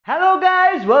Hello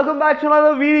guys, welcome back to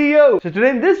another video. So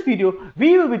today in this video,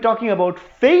 we will be talking about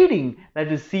fading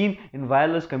that is seen in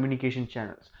wireless communication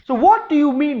channels. So what do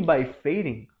you mean by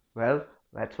fading? Well,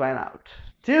 let's find out.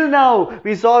 Till now,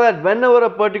 we saw that whenever a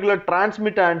particular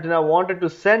transmitter antenna wanted to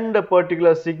send a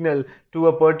particular signal to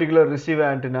a particular receiver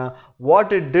antenna,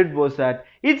 what it did was that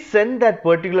it sent that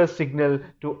particular signal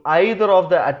to either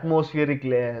of the atmospheric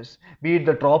layers, be it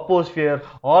the troposphere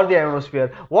or the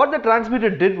ionosphere. What the transmitter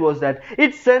did was that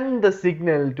it sent the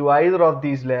signal to either of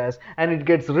these layers and it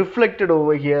gets reflected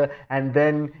over here and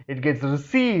then it gets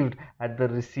received at the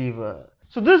receiver.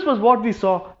 So this was what we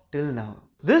saw till now.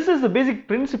 This is the basic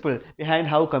principle behind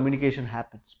how communication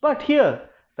happens. But here,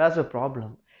 there's a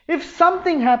problem. If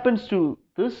something happens to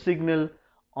this signal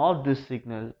or this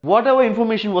signal, whatever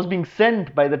information was being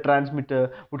sent by the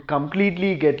transmitter would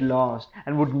completely get lost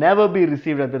and would never be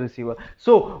received at the receiver.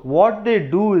 So what they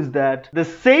do is that the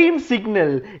same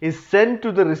signal is sent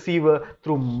to the receiver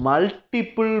through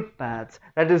multiple paths.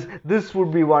 That is, this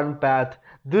would be one path,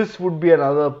 this would be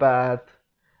another path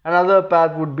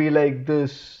would be like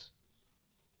this.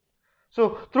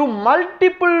 So through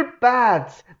multiple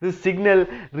paths, the signal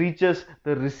reaches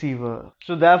the receiver.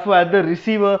 So therefore at the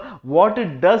receiver, what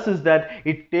it does is that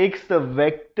it takes the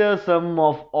vector sum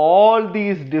of all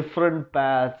these different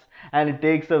paths and it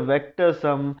takes the vector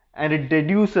sum and it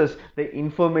deduces the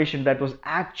information that was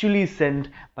actually sent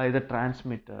by the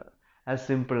transmitter. As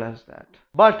simple as that.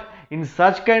 But in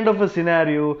such kind of a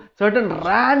scenario, certain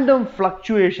random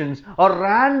fluctuations or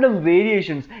random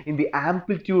variations in the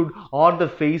amplitude or the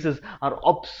phases are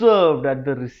observed at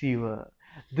the receiver.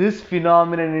 This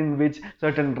phenomenon in which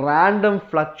certain random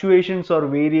fluctuations or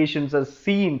variations are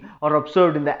seen or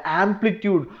observed in the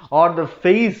amplitude or the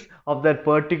phase of that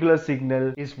particular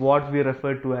signal is what we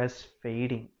refer to as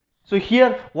fading. So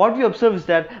here what we observe is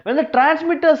that when the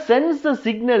transmitter sends the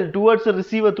signal towards the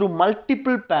receiver through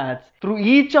multiple paths, through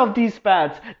each of these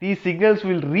paths, these signals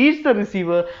will reach the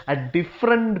receiver at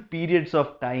different periods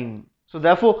of time. So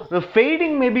therefore the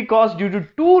fading may be caused due to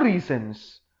two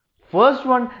reasons. First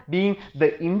one being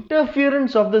the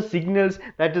interference of the signals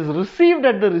that is received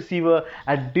at the receiver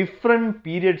at different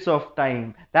periods of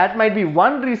time. That might be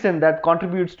one reason that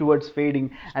contributes towards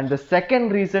fading, and the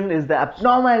second reason is the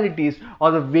abnormalities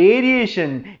or the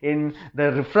variation in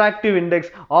the refractive index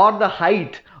or the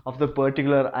height of the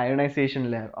particular ionization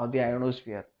layer or the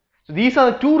ionosphere. So these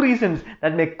are the two reasons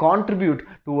that may contribute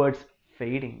towards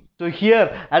fading. So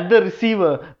here at the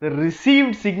receiver, the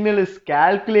received signal is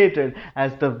calculated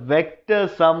as the vector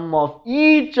sum of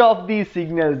each of these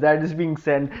signals that is being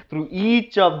sent through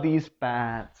each of these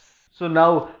paths. So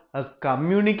now a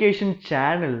communication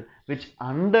channel which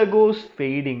undergoes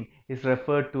fading is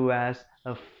referred to as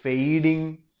a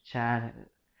fading channel.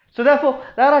 So therefore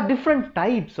there are different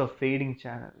types of fading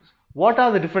channels. What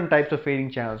are the different types of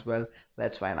fading channels? Well,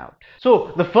 let's find out.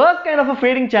 So the first kind of a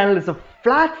fading channel is a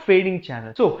flat fading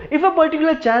channel. So if a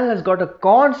particular channel has got a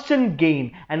constant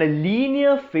gain and a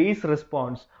linear phase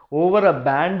response over a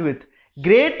bandwidth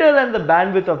greater than the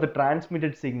bandwidth of the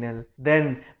transmitted signal,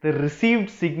 then the received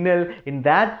signal in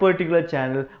that particular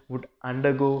channel would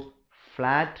undergo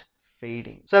flat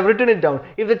fading. So I've written it down.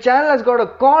 If the channel has got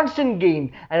a constant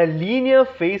gain and a linear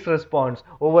phase response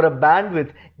over a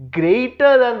bandwidth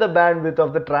greater than the bandwidth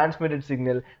of the transmitted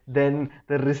signal, then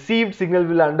the received signal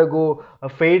will undergo a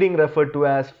fading referred to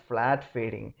as flat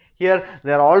fading. Here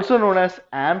they are also known as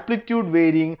amplitude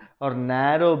varying or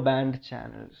narrow band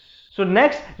channels. So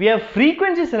next we have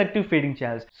frequency selective fading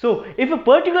channels. So if a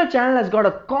particular channel has got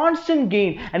a constant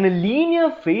gain and a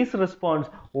linear phase response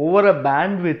over a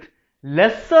bandwidth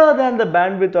lesser than the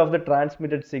bandwidth of the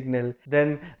transmitted signal,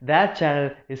 then that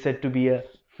channel is said to be a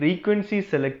frequency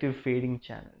selective fading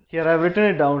channel. Here I have written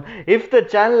it down. If the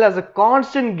channel has a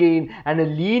constant gain and a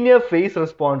linear phase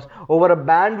response over a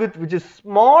bandwidth which is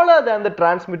smaller than the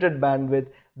transmitted bandwidth,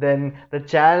 then the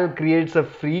channel creates a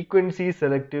frequency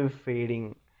selective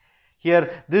fading.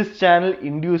 Here this channel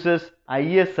induces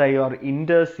ISI or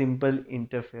inter-simple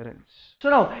interference. So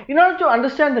now in order to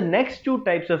understand the next two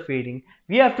types of fading,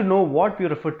 we have to know what we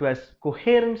refer to as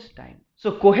coherence time.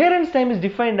 So coherence time is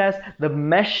defined as the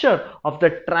measure of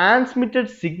the transmitted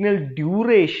signal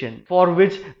duration for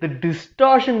which the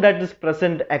distortion that is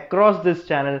present across this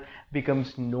channel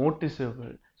becomes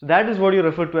noticeable. So that is what you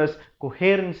refer to as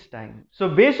coherence time. So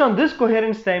based on this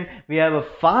coherence time, we have a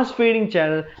fast fading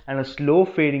channel and a slow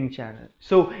fading channel.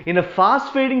 So in a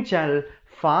fast fading channel,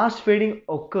 fast fading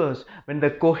occurs when the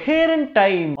coherent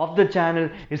time of the channel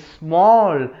is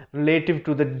small relative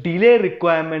to the delay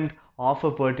requirement of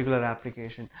a particular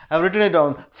application. I've written it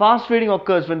down. Fast fading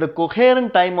occurs when the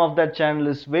coherent time of that channel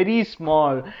is very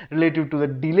small relative to the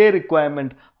delay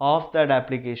requirement of that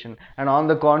application. And on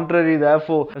the contrary,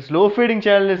 therefore, a slow fading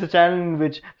channel is a channel in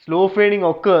which slow fading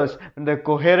occurs when the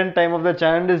coherent time of the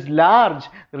channel is large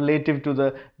relative to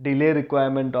the delay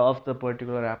requirement of the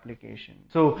particular application.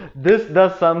 So this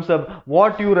thus sums up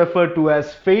what you refer to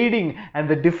as fading and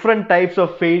the different types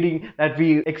of fading that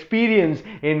we experience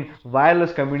in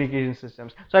wireless communication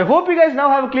systems. So I hope you guys now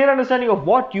have a clear understanding of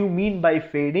what you mean by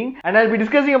fading, and I'll be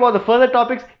discussing about the further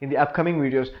topics in the upcoming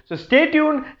videos. So stay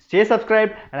tuned, stay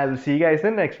subscribed, and I will see you guys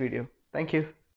in the next video. Thank you.